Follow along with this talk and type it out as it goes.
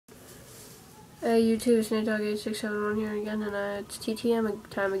Hey YouTube, Zanevlog8671 here again, and it's TTM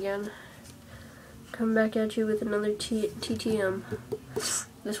time again. Coming back at you with another TTM.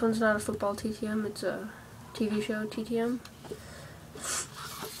 This one's not a football TTM, it's a TV show TTM.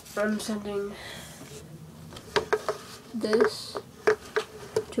 I'm sending this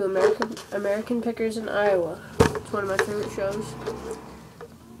to American Pickers in Iowa. It's one of my favorite shows,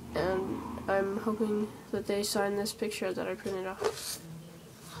 and I'm hoping that they sign this picture that I printed off.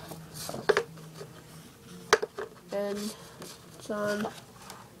 And it's on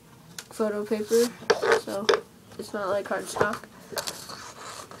photo paper, so it's not like cardstock.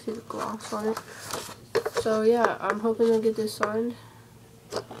 See the gloss on it. So yeah, I'm hoping they'll get this signed.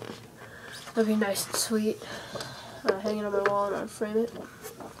 That'd be nice and sweet. Hanging on my wall, and I'd frame it.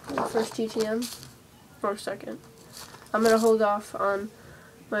 First TTM, or second. I'm gonna hold off on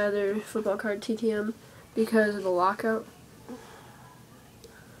my other football card TTM because of the lockout.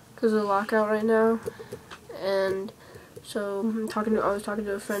 Because of the lockout right now. And so I was talking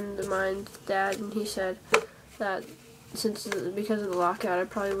to a friend of mine's dad, and he said that because of the lockout, I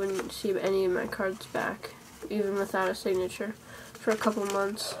probably wouldn't see any of my cards back, even without a signature, for a couple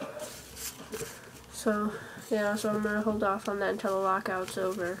months. So yeah, so I'm gonna hold off on that until the lockout's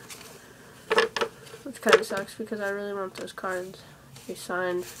over, which kind of sucks because I really want those cards to be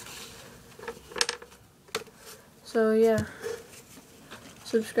signed. So yeah,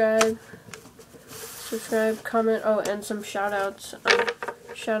 subscribe, comment, and some shout outs.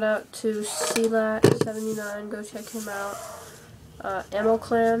 Shout out to CLAT79, go check him out.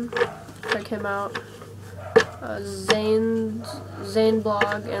 AMMoclan, check him out.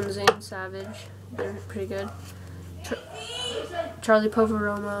 Zanevlog and Zanesavage, they're pretty good.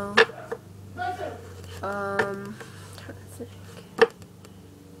 Charliepoveromo. Trying to think.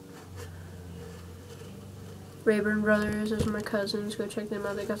 Rayburnbrothers, those are my cousins, go check them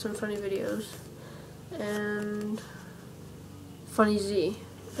out, they got some funny videos. And Funnyz,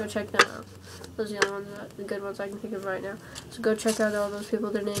 go check them out. Those are the only ones, the good ones I can think of right now. So go check out all those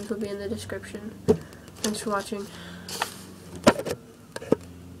people, their names will be in the description. Thanks for watching.